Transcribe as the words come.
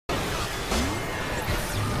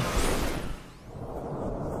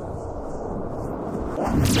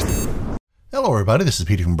Hello everybody, this is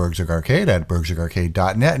Peter from BurgZerg Arcade at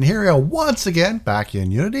BurgZergArcade.net, and here we are once again back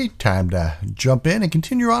in Unity. Time to jump in and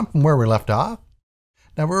continue on from where we left off.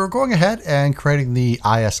 Now we're going ahead and creating the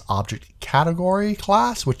ISObject category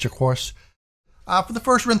class, which of course, for the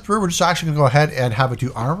first run through, we're just actually going to go ahead and have it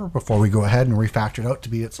do armor before we go ahead and refactor it out to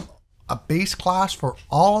be a base class for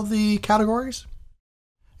all of the categories.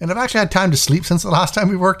 And I've actually had time to sleep since the last time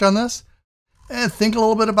we worked on this and think a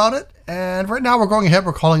little bit about it. And right now we're going ahead,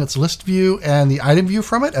 we're calling its list view and the item view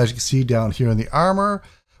from it. As you can see down here in the armor,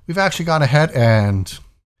 we've actually gone ahead and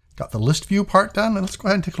got the list view part done. And let's go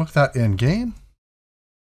ahead and take a look at that in game.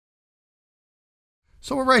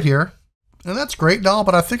 So we're right here, and that's great and all,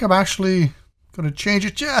 but I think I'm actually going to change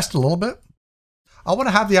it just a little bit. I want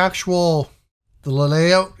to have the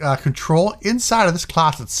layout control inside of this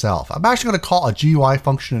class itself. I'm actually going to call a GUI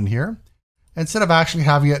function in here instead of actually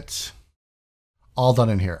having it all done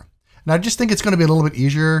in here. And I just think it's going to be a little bit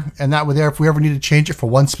easier, and that way there, if we ever need to change it for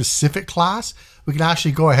one specific class, we can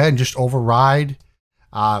actually go ahead and just override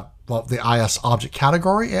the ISObject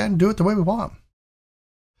category and do it the way we want.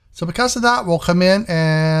 So because of that, we'll come in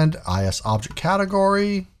and ISObject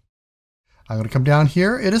category. I'm going to come down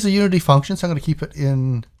here. It is a Unity function, so I'm going to keep it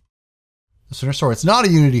in the center. Sorry, it's not a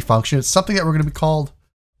Unity function. It's something that we're going to be called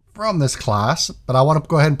from this class, but I want to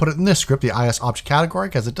go ahead and put it in this script, the ISObject category,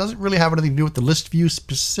 because it doesn't really have anything to do with the list view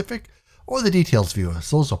specific or the details view.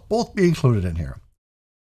 So those will both be included in here.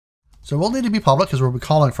 So we'll need to be public because we'll be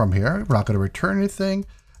calling from here. We're not going to return anything.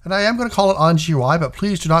 And I am going to call it onGUI, but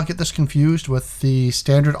please do not get this confused with the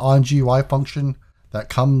standard onGUI function that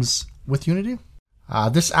comes with Unity.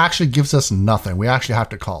 This actually gives us nothing. We actually have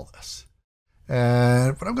to call this.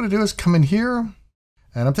 And what I'm going to do is come in here,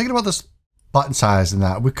 and I'm thinking about this button size and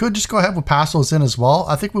that. We could just go ahead and pass those in as well.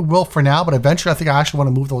 I think we will for now, but eventually I think I actually want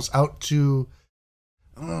to move those out to,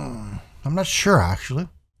 I'm not sure actually.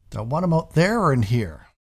 Do I want them out there or in here?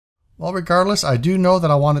 Well, regardless, I do know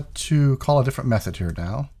that I wanted to call a different method here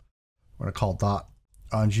now. We're going to call dot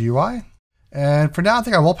onGUI. And for now, I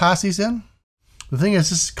think I will pass these in. The thing is,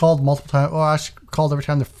 this is called multiple times. Well, I actually called every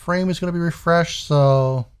time the frame is going to be refreshed.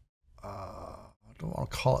 So I don't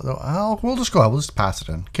want to call it though. We'll just go ahead. We'll just pass it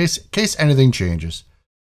in case anything changes.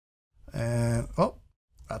 And oh,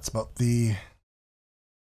 that's about the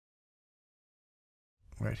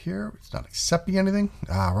right here. It's not accepting anything.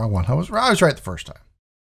 Wrong one. I was right the first time.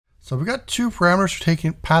 So we got two parameters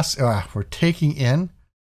we're taking in.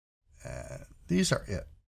 These are it.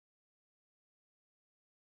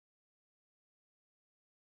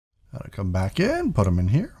 I'll come back in, put them in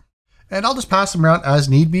here, and I'll just pass them around as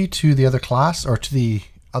need be to the other class or to the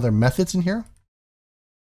other methods in here.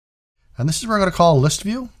 And this is where I'm going to call list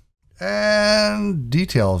view and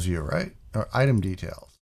details view, right? Or item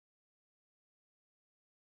details.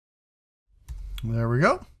 There we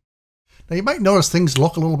go. Now you might notice things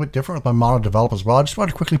look a little bit different with my mono develop as well. I just want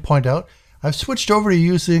to quickly point out, I've switched over to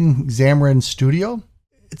using Xamarin Studio.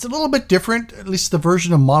 It's a little bit different, at least the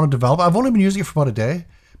version of mono develop. I've only been using it for about a day,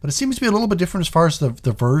 but it seems to be a little bit different as far as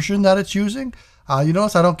the version that it's using. You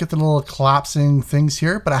notice I don't get the little collapsing things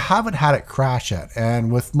here, but I haven't had it crash yet.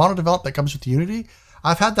 And with mono develop that comes with Unity,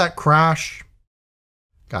 I've had that crash,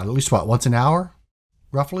 God, at least what, once an hour,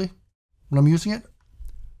 roughly, when I'm using it.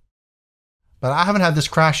 But I haven't had this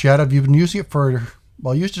crash yet. I've been using it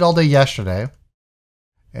I used it all day yesterday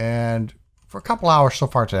and for a couple hours so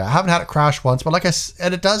far today. I haven't had it crash once, but like I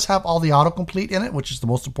said, it does have all the autocomplete in it, which is the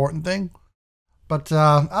most important thing. But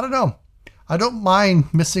I don't know. I don't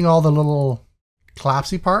mind missing all the little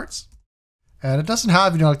collapsy parts. And it doesn't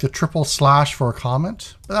have, like the triple slash for a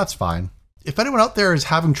comment, but that's fine. If anyone out there is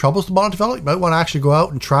having troubles with mono develop, you might want to actually go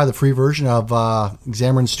out and try the free version of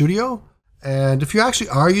Xamarin Studio. And if you actually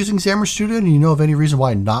are using Xamarin Studio and you know of any reason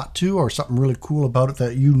why not to, or something really cool about it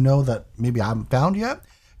that you know that maybe I haven't found yet,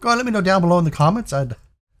 go ahead and let me know down below in the comments. I'd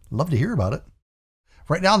love to hear about it.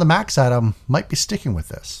 Right now on the Mac side, I might be sticking with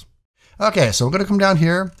this. Okay, so we're going to come down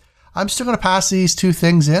here. I'm still going to pass these two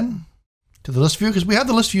things in to the list view because we have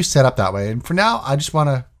the list view set up that way. And for now, I just want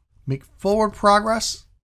to make forward progress.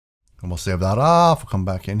 And we'll save that off. We'll come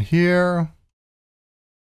back in here.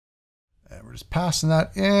 And we're just passing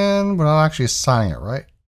that in. We're not actually assigning it, right?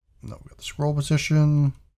 No, we got the scroll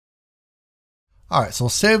position. All right, so we'll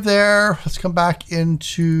save there. Let's come back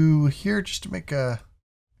into here just to make a,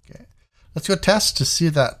 okay. Let's go test to see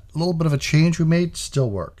if that little bit of a change we made still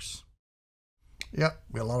works. Yep,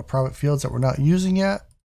 we got a lot of private fields that we're not using yet.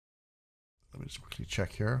 Let me just quickly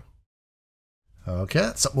check here. Okay,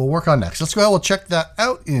 that's something we'll work on next. Let's go ahead, we'll check that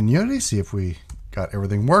out in Unity, see if we got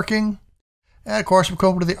everything working. And of course, we'll come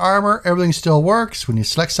over to the armor. Everything still works. When you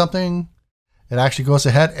select something, it actually goes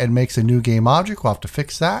ahead and makes a new game object. We'll have to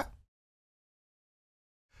fix that.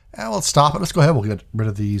 And we'll stop it. Let's go ahead. We'll get rid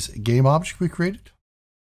of these game objects we created.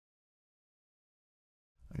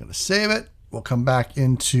 I'm going to save it. We'll come back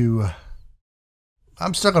into,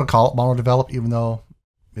 I'm still going to call it Mono Develop, even though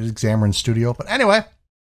it is Xamarin Studio. But anyway,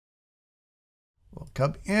 we'll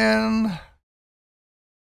come in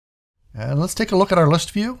and let's take a look at our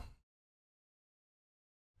list view.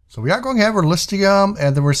 So we are going ahead, we're listing them,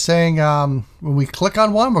 and then we're saying when we click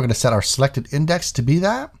on one, we're going to set our selected index to be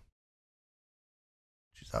that.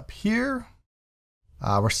 Which is up here.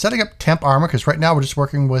 We're setting up temp armor because right now we're just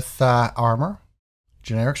working with armor.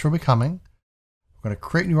 Generics will be coming. We're going to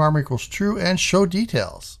create new armor equals true and show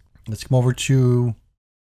details. Let's come over to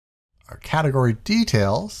our category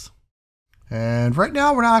details. And right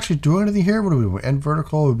now we're not actually doing anything here. What do we do? End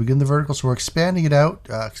vertical, we begin the vertical. So we're expanding it out,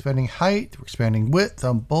 expanding height, we're expanding width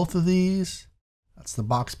on both of these. That's the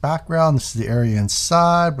box background. This is the area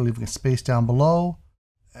inside. We're leaving a space down below.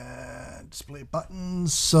 And display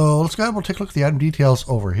buttons. So let's go ahead and we'll take a look at the item details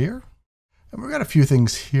over here. And we've got a few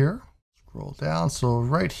things here. Scroll down. So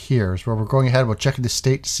right here is where we're going ahead. We're checking the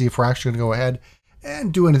state to see if we're actually going to go ahead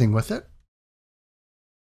and do anything with it.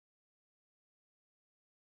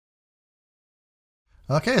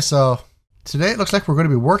 Okay, so today it looks like we're going to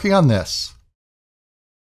be working on this.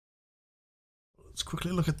 Let's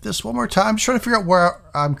quickly look at this one more time. Just trying to figure out where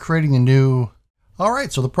I'm creating a new. All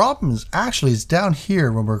right, so the problem is actually is down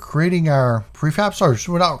here when we're creating our prefab. Sorry,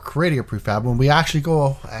 we're not creating a prefab. When we actually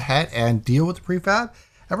go ahead and deal with the prefab,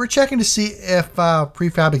 and we're checking to see if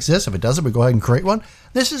prefab exists. If it doesn't, we go ahead and create one.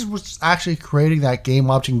 This is what's actually creating that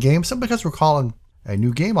game object in game, simply because we're calling a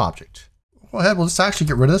new game object. Go ahead, we'll just actually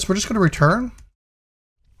get rid of this. We're just going to return.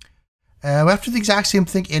 And we have to do the exact same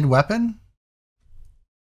thing in weapon.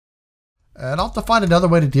 And I'll have to find another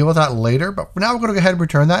way to deal with that later. But for now, we're going to go ahead and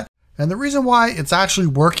return that. And the reason why it's actually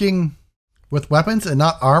working with weapons and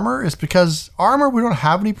not armor is because armor, we don't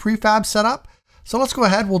have any prefab set up. So let's go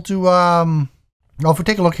ahead. We'll do, if we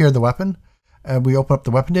take a look here at the weapon and we open up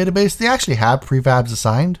the weapon database, they actually have prefabs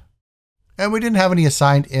assigned. And we didn't have any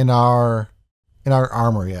assigned in our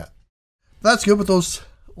armor yet. That's good with those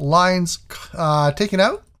lines taken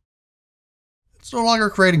out. It's no longer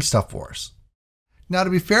creating stuff for us. Now, to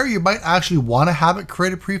be fair, you might actually want to have it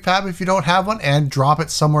create a prefab if you don't have one and drop it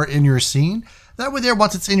somewhere in your scene. That way there,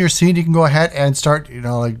 once it's in your scene, you can go ahead and start,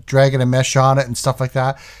 like dragging a mesh on it and stuff like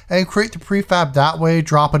that and create the prefab that way,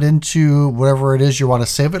 drop it into whatever it is you want to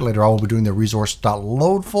save it. Later on, we'll be doing the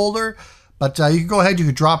resource.load folder, but you can go ahead, you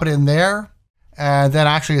can drop it in there and then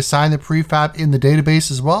actually assign the prefab in the database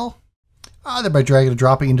as well. Either by dragging and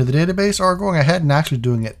dropping into the database or going ahead and actually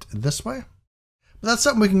doing it this way. But that's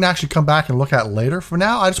something we can actually come back and look at later. For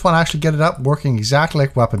now, I just want to actually get it up working exactly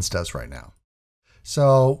like Weapons does right now.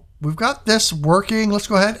 So we've got this working. Let's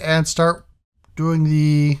go ahead and start doing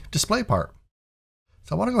the display part.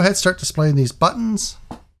 So I want to go ahead and start displaying these buttons.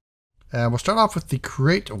 And we'll start off with the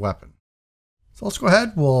create a weapon. So let's go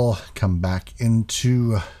ahead. We'll come back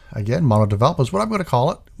into, again, Mono Develop is what I'm going to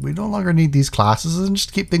call it. We no longer need these classes. And just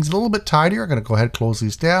to keep things a little bit tidier, I'm going to go ahead and close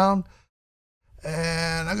these down.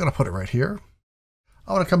 And I'm going to put it right here.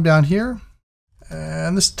 I want to come down here,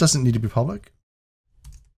 and this doesn't need to be public.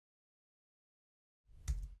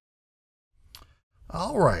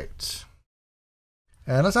 All right.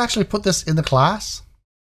 And let's actually put this in the class.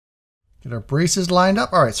 Get our braces lined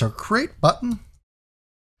up. All right, so create button.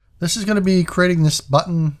 This is going to be creating this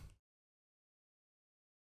button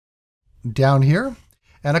down here.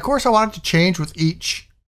 And of course, I want it to change with each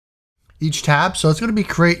tab. So it's going to be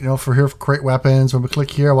create, for here, for create weapons. When we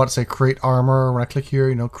click here, I want to say create armor. When I click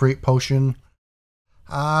here, create potion.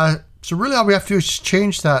 So really all we have to do is just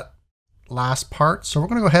change that last part. So we're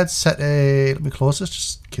going to go ahead and set let me close this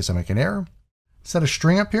just in case I make an error. Set a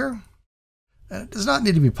string up here. And it does not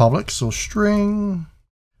need to be public. So string,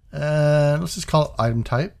 and let's just call it item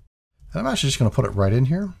type. And I'm actually just going to put it right in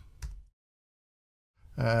here.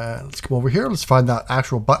 Let's come over here. Let's find that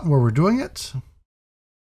actual button where we're doing it.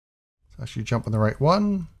 Actually jump on the right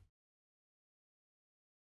one.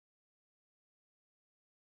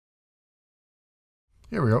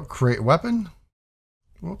 Here we go, create weapon.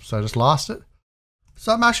 Whoops, I just lost it.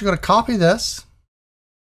 So I'm actually going to copy this.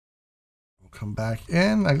 We'll come back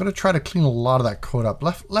in. I'm going to try to clean a lot of that code up.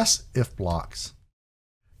 Less if blocks.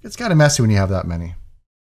 It's kind of messy when you have that many.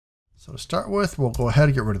 So to start with, we'll go ahead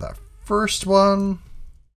and get rid of that first one.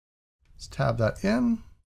 Let's tab that in.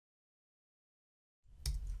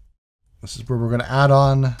 This is where we're going to add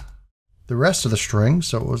on the rest of the string.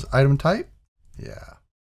 So it was item type. Yeah.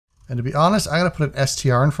 And to be honest, I'm going to put an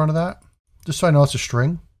str in front of that, just so I know it's a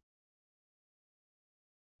string.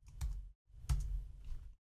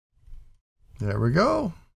 There we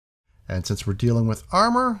go. And since we're dealing with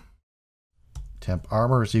armor, temp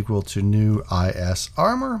armor is equal to new IS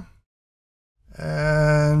armor.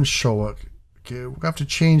 And show it. Okay, we're going to have to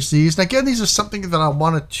change these. And again, these are something that I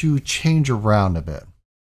wanted to change around a bit.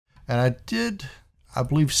 And I did, I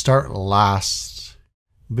believe, start last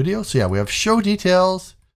video. So yeah, we have show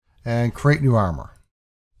details and create new armor.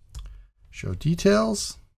 Show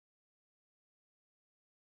details.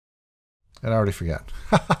 And I already forget.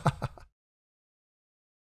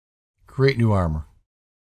 Create new armor.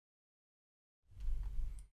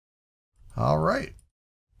 All right.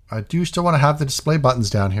 I do still want to have the display buttons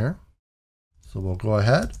down here. So we'll go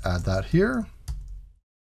ahead, add that here.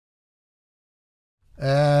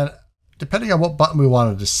 And depending on what button we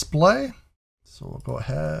want to display, so we'll go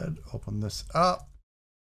ahead, open this up,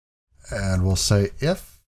 and we'll say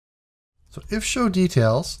if. So if show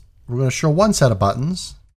details, we're going to show one set of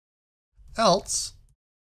buttons, else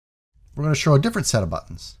we're going to show a different set of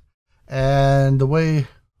buttons. And the way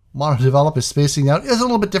Mono Develop is spacing out is a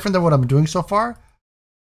little bit different than what I'm doing so far.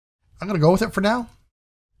 I'm going to go with it for now.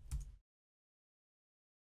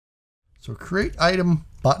 So create item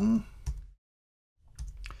button.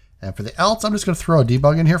 And for the else, I'm just going to throw a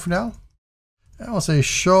debug in here for now. And I'll say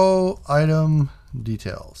show item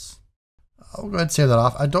details. I'll go ahead and save that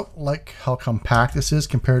off. I don't like how compact this is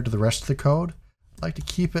compared to the rest of the code. I like to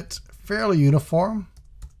keep it fairly uniform.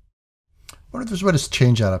 I wonder if there's a way to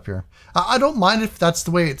change that up here. I don't mind if that's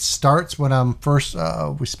the way it starts when I'm first,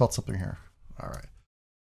 we spelled something here. All right.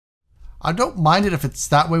 I don't mind it if it's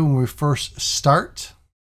that way when we first start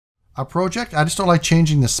a project. I just don't like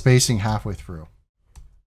changing the spacing halfway through.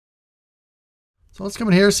 So let's come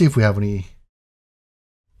in here, see if we have any.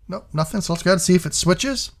 Nope, nothing. So let's go ahead and see if it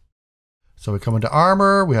switches. So we come into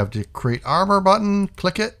armor, we have the create armor button,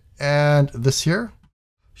 click it, and this here,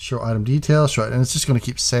 show item details, show it, and it's just going to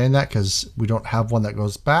keep saying that because we don't have one that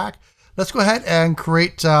goes back. Let's go ahead and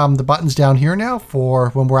create the buttons down here now for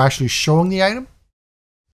when we're actually showing the item.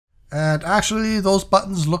 And actually those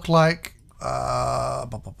buttons look like,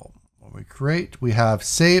 when we create, we have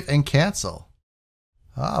save and cancel.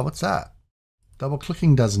 Ah, what's that? Double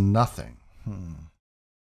clicking does nothing.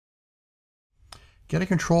 Get a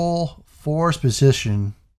control 4's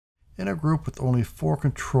position in a group with only 4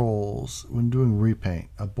 controls when doing repaint,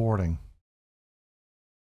 aborting.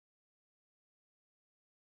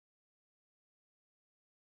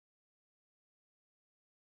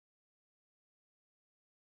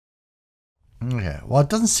 Okay, well, it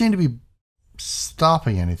doesn't seem to be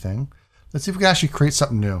stopping anything. Let's see if we can actually create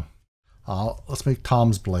something new. Let's make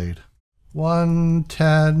Tom's blade.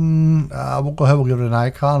 110. We'll go ahead, we'll give it an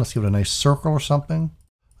icon. Let's give it a nice circle or something.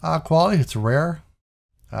 Quality, it's rare.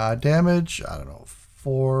 Damage, I don't know,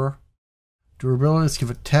 4. Durability, let's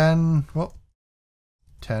give it 10. Whoop.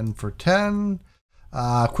 10 for 10.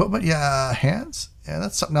 Equipment, yeah, hands. And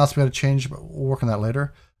that's something else we got to change, but we'll work on that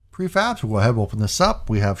later. Prefabs, we'll go ahead, we'll open this up.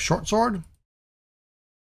 We have short sword.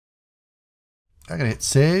 I'm going to hit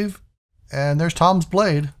save. And there's Tom's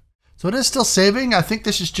blade. So it is still saving. I think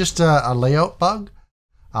this is just a layout bug.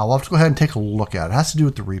 We'll have to go ahead and take a look at it. It has to do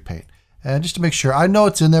with the repaint. And just to make sure, I know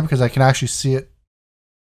it's in there because I can actually see it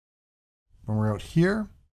when we're out here.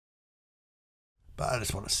 But I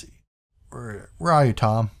just want to see. Where are you,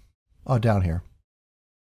 Tom? Oh, down here.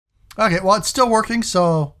 Okay, well, it's still working,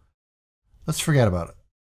 so let's forget about it.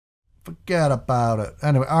 Forget about it.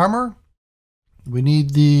 Anyway, armor. We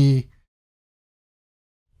need the...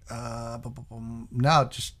 now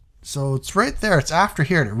just... So it's right there. It's after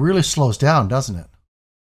here. And it really slows down, doesn't it?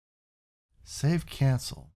 Save,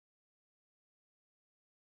 cancel.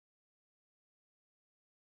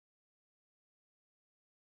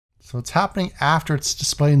 So it's happening after it's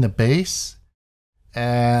displaying the base.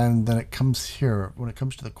 And then it comes here when it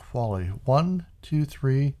comes to the quality. 1, 2,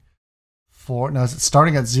 3, 4. Now is it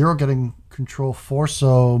starting at 0, getting control 4?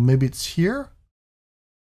 So maybe it's here.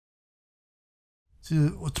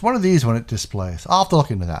 So it's one of these when it displays. I'll have to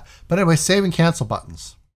look into that. But anyway, save and cancel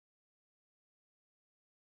buttons.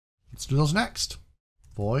 Let's do those next.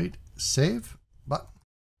 Void, save button.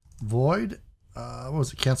 Void, what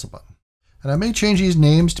was it? Cancel button. And I may change these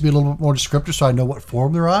names to be a little bit more descriptive so I know what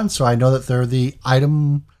form they're on. So I know that they're the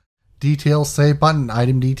item details save button,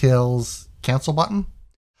 item details cancel button.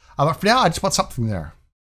 But for now, I just want something there.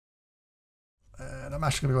 And I'm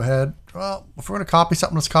actually going to go ahead. Well, if we're going to copy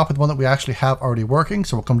something, let's copy the one that we actually have already working.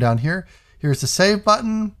 So we'll come down here. Here's the save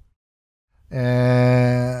button.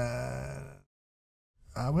 And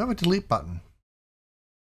we have a delete button.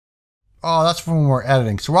 Oh, that's for when we're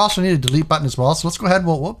editing. So we also need a delete button as well. So let's go ahead.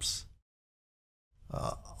 Well, whoops.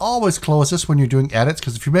 Always close this when you're doing edits,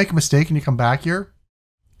 because if you make a mistake and you come back here,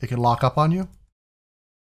 it can lock up on you.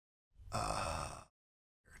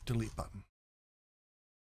 delete button.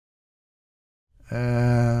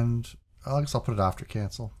 And I guess I'll put it after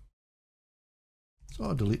cancel.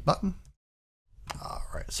 So delete button. All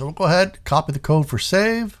right, so we'll go ahead, copy the code for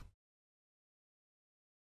save.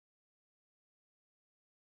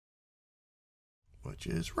 Which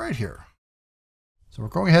is right here. So we're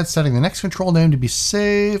going ahead setting the next control name to be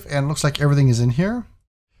save, and it looks like everything is in here.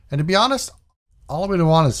 And to be honest, all we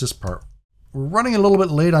want is this part. We're running a little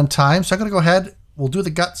bit late on time, so I'm going to go ahead. We'll do the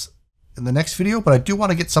guts in the next video, but I do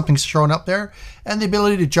want to get something shown up there and the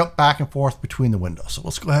ability to jump back and forth between the windows. So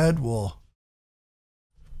let's go ahead. We'll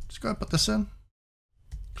just go ahead and put this in.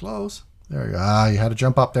 Close. There you go. Ah, you had to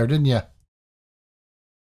jump up there, didn't you?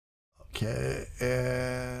 Okay,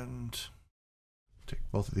 and take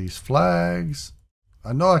both of these flags.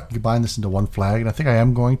 I know I can combine this into one flag, and I think I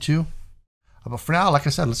am going to. But for now, like I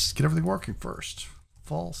said, let's just get everything working first.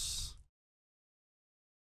 False.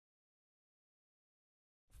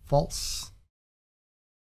 False.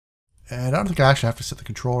 And I don't think I actually have to set the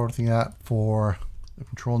control or anything like that for the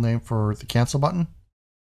control name for the cancel button.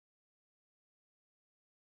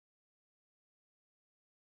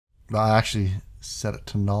 I actually set it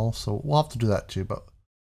to null, so we'll have to do that too, but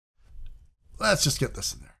let's just get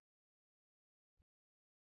this in there.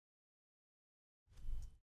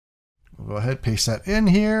 We'll go ahead, paste that in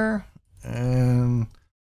here, and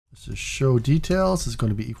this is show details is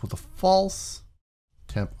going to be equal to false.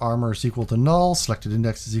 Temp armor is equal to null. Selected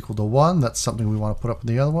index is equal to 1. That's something we want to put up in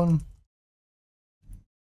the other one.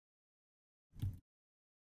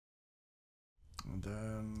 And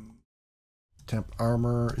then temp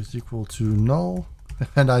armor is equal to null.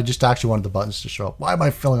 And I just actually wanted the buttons to show up. Why am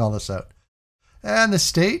I filling all this out? And the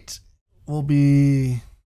state will be,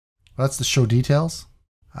 well, that's the show details.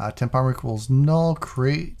 Temp armor equals null,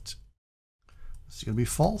 create. This is going to be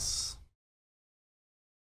false.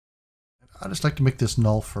 I just like to make this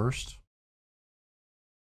null first.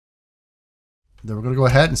 Then we're going to go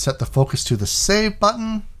ahead and set the focus to the save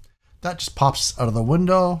button. That just pops out of the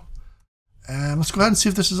window. And let's go ahead and see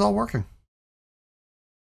if this is all working.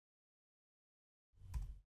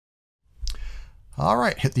 All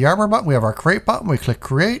right, hit the armor button. We have our create button. We click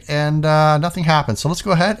create and nothing happens. So let's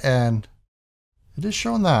go ahead and it is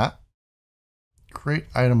showing that. Create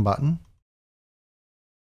item button.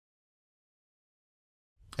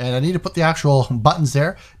 And I need to put the actual buttons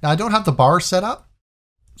there. Now I don't have the bars set up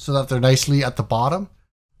so that they're nicely at the bottom.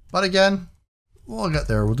 But again, we'll get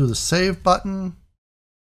there. We'll do the save button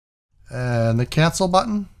and the cancel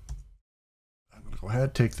button. I'm going to go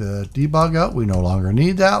ahead, take the debug out. We no longer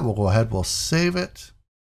need that. We'll go ahead, we'll save it.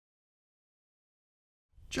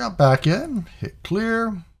 Jump back in, hit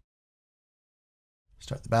clear.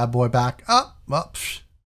 Start the bad boy back up. It's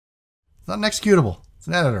not an executable, it's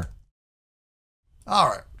an editor. All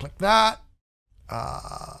right, click that,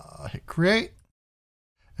 hit create.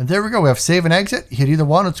 And there we go, we have save and exit. You hit either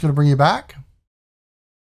one, it's gonna bring you back.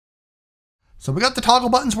 So we got the toggle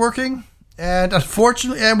buttons working, and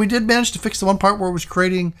unfortunately, and we did manage to fix the one part where it was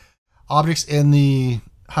creating objects in the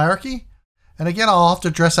hierarchy. And again, I'll have to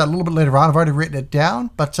address that a little bit later on. I've already written it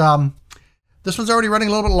down, but this one's already running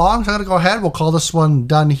a little bit long, so I'm gonna go ahead, we'll call this one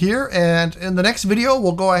done here. And in the next video,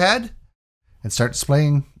 we'll go ahead and start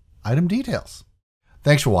displaying item details.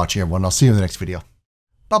 Thanks for watching, everyone. I'll see you in the next video.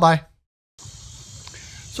 Bye-bye.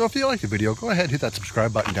 So if you like the video, go ahead and hit that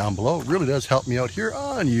subscribe button down below. It really does help me out here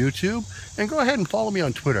on YouTube. And go ahead and follow me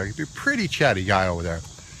on Twitter. I can be a pretty chatty guy over there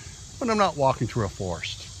when I'm not walking through a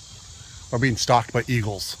forest or being stalked by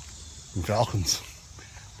eagles and falcons,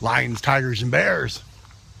 lions, tigers, and bears.